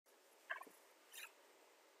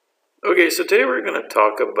Okay, so today we're going to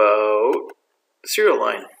talk about the serial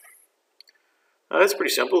line. That's pretty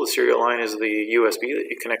simple. The serial line is the USB that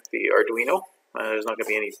you connect the Arduino. There's not going to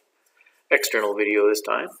be any external video this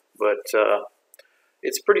time, but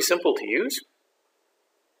it's pretty simple to use.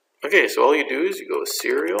 Okay, so all you do is you go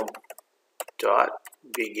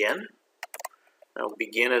serial.begin. Now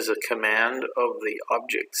begin is a command of the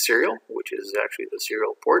object serial, which is actually the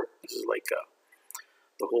serial port. This is like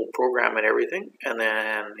the whole program and everything, and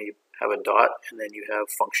then you have a dot, and then you have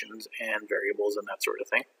functions and variables and that sort of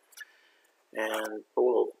thing. And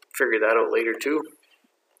we'll figure that out later too.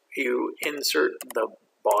 You insert the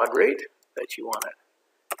baud rate that you want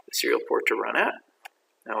the serial port to run at.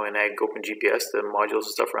 Now in Ag Open GPS, the modules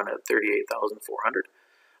and stuff run at 38,400.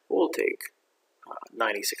 We'll take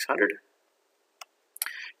 9,600.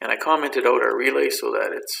 And I commented out our relay so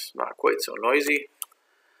that it's not quite so noisy.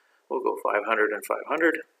 We'll go 500 and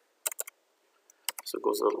 500. So it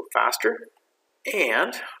goes a little faster.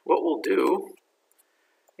 And what we'll do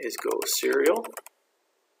is go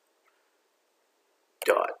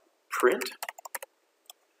Serial.print.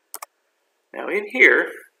 Now in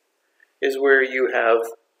here is where you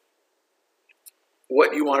have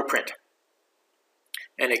what you want to print.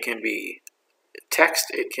 And it can be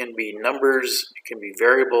text, it can be numbers, it can be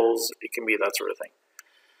variables, it can be that sort of thing.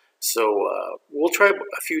 So we'll try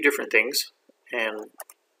a few different things, and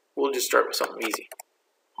we'll just start with something easy.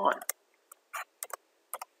 On.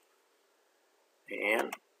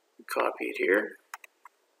 And copy it here.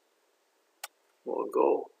 We'll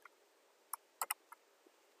go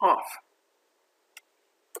off.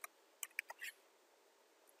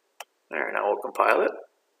 There, now we'll compile it.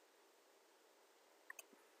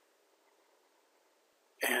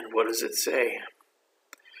 And what does it say?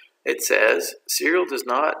 It says, Serial does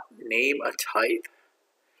not name a type.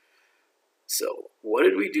 So, what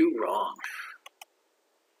did we do wrong?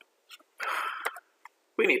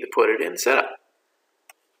 We need to put it in setup.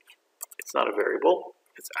 It's not a variable,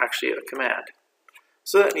 it's actually a command.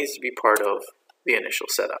 So that needs to be part of the initial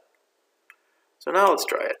setup. So now let's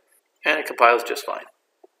try it. And it compiles just fine.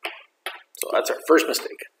 So that's our first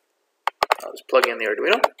mistake. I'll just plug in the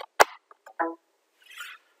Arduino.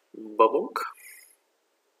 Babunk.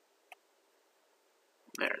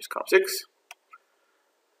 There's COM6.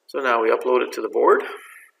 So now we upload it to the board.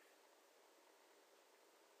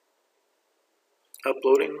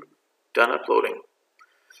 Uploading, done uploading.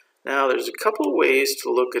 Now there's a couple ways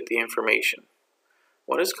to look at the information.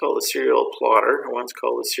 One is called a serial plotter, and one's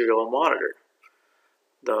called a serial monitor.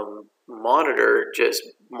 The monitor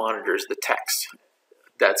just monitors the text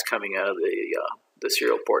that's coming out of the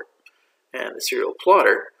serial port. And the serial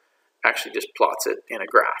plotter actually just plots it in a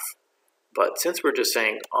graph. But since we're just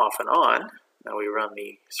saying off and on, now we run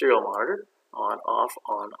the serial monitor, on, off,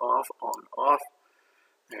 on, off, on, off.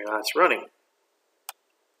 There, that's running.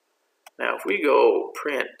 Now if we go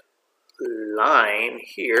print line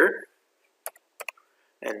here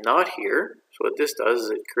and not here, so what this does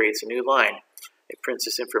is it creates a new line. It prints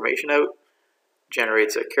this information out,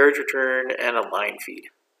 generates a carriage return and a line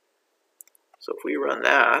feed. So if we run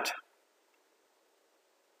that,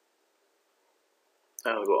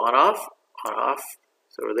 now we'll go on, off, on, off.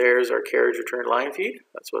 So there's our carriage return line feed.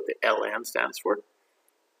 That's what the LN stands for.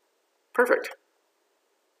 Perfect.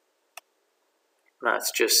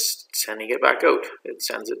 That's just sending it back out. It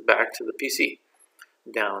sends it back to the PC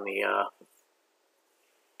down the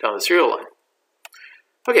serial line.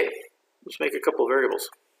 Okay, let's make a couple of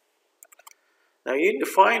variables. Now you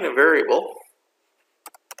define a variable,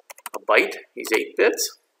 a byte. He's 8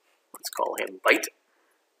 bits. Let's call him byte.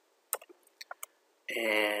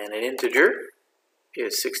 And an integer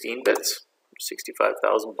is 16 bits,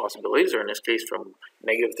 65,000 possibilities, or in this case from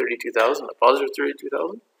negative 32,000 to positive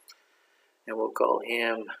 32,000. And we'll call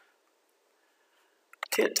him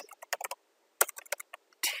tint.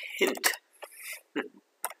 Tint.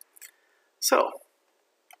 So,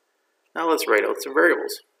 now let's write out some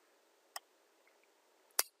variables.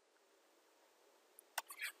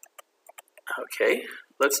 Okay,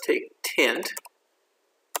 let's take tint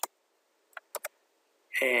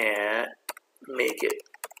and make it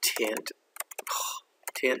tint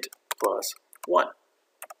plus 1.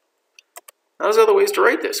 Now there's other ways to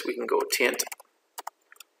write this. We can go tint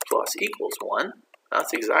plus equals 1.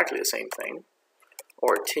 That's exactly the same thing.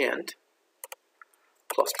 Or tint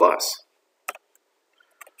plus plus.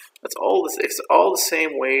 That's all this. It's all the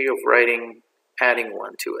same way of writing, adding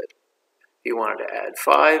 1 to it. If you wanted to add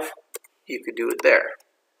 5, you could do it there.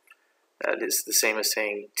 That is the same as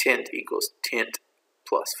saying tint equals tint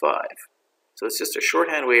plus 5. So it's just a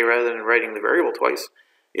shorthand way, rather than writing the variable twice,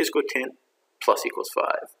 you just go tint plus equals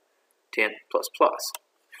 5. Tint plus plus.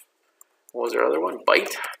 what was our other one?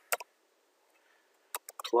 Byte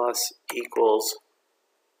plus equals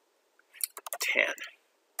 10.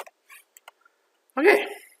 Okay.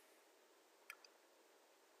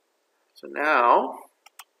 So now,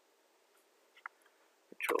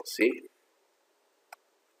 Control C.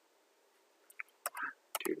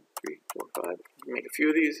 1, 2, 3, 4, 5. Make a few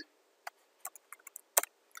of these.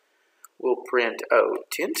 We'll print out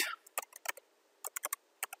tint.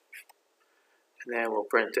 And then we'll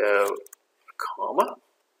print out a comma.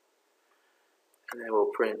 And then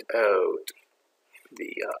we'll print out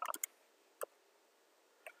the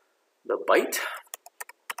byte.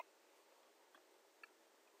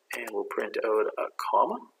 And we'll print out a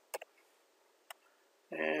comma.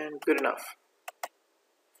 And good enough.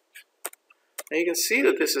 Now you can see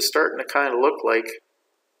that this is starting to kind of look like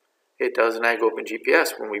it does in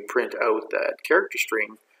AgOpenGPS when we print out that character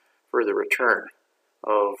string for the return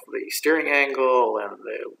of the steering angle and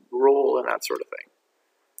the roll and that sort of thing.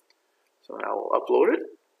 So now we'll upload it,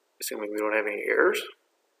 assuming we don't have any errors.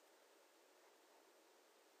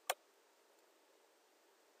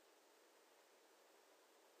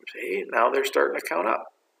 See, now they're starting to count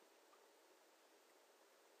up.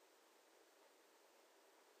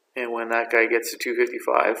 And when that guy gets to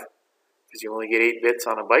 255, because you only get 8 bits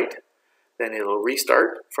on a byte, then it'll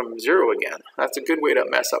restart from 0 again. That's a good way to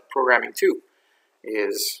mess up programming too,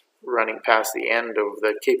 is running past the end of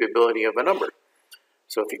the capability of a number.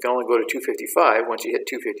 So if you can only go to 255, once you hit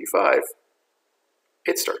 255,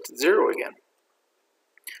 it starts at 0 again.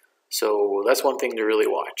 So that's one thing to really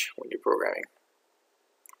watch when you're programming.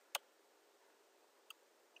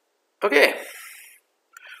 Okay.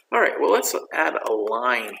 All right, well, let's add a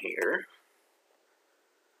line here.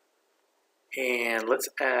 And let's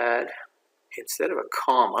add, instead of a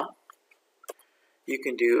comma, you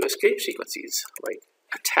can do escape sequences, like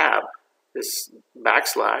a tab, this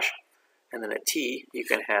backslash, and then a T. You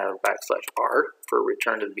can have \R for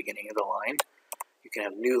return to the beginning of the line. You can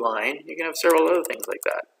have new line. You can have several other things like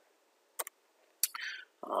that.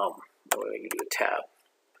 You do a tab.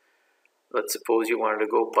 Let's suppose you wanted to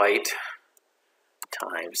go byte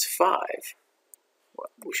times 5. Well,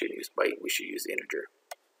 we shouldn't use byte, we should use the integer.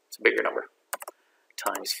 It's a bigger number.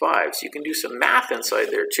 Times 5. So you can do some math inside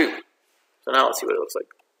there too. So now let's see what it looks like.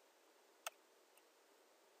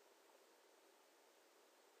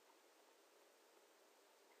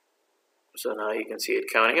 So now you can see it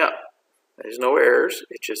counting up. There's no errors,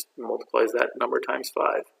 it just multiplies that number times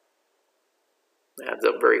 5. It adds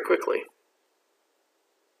up very quickly.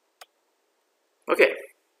 Okay.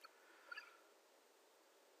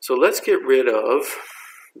 So let's get rid of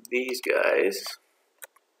these guys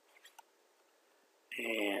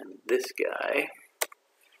and this guy.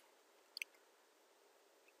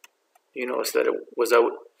 You notice that it was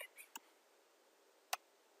out.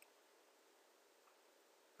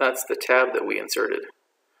 That's the tab that we inserted.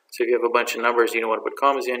 So if you have a bunch of numbers you don't want to put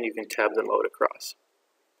commas in, you can tab them out across.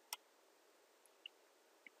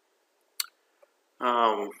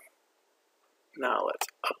 Now let's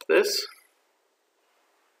up this.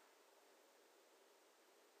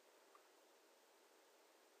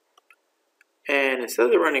 And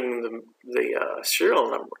instead of running the serial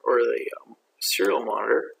number or the serial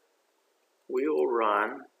monitor, we will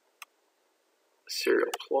run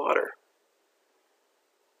serial plotter.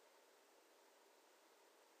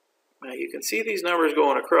 Now you can see these numbers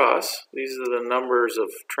going across. These are the numbers of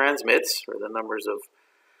transmits, or the numbers of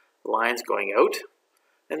lines going out.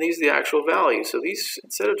 And these are the actual values. So these,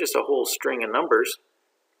 instead of just a whole string of numbers,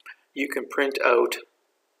 you can print out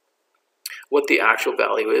what the actual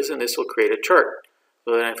value is, and this will create a chart.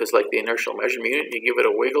 So then if it's like the inertial measurement unit, you give it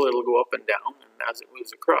a wiggle, it'll go up and down, and as it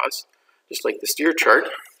moves across, just like the steer chart.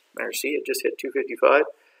 There, see, it just hit 255,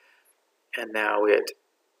 and now it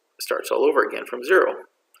starts all over again from 0.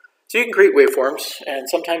 So you can create waveforms, and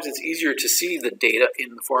sometimes it's easier to see the data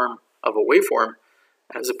in the form of a waveform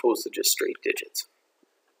as opposed to just straight digits.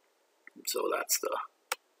 So that's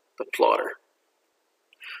the plotter.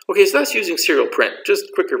 Okay, so that's using Serial.print. Just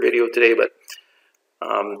a quicker video today, but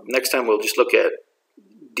next time we'll just look at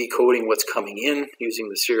decoding what's coming in using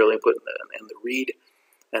the serial input and the read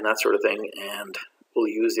and that sort of thing, and we'll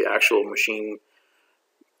use the actual machine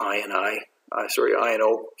INO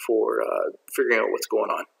for figuring out what's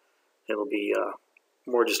going on. It'll be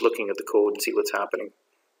more just looking at the code and see what's happening.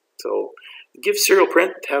 So give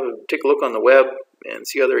Serial.print, take a look on the web and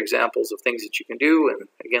see other examples of things that you can do, and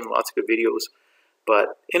again, lots of good videos.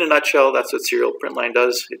 But in a nutshell, that's what Serial.print line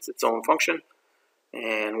does. It's its own function.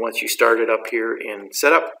 And once you start it up here in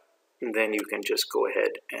setup, then you can just go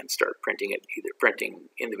ahead and start printing it, either printing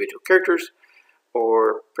individual characters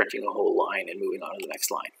or printing a whole line and moving on to the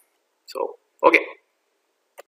next line. So, okay.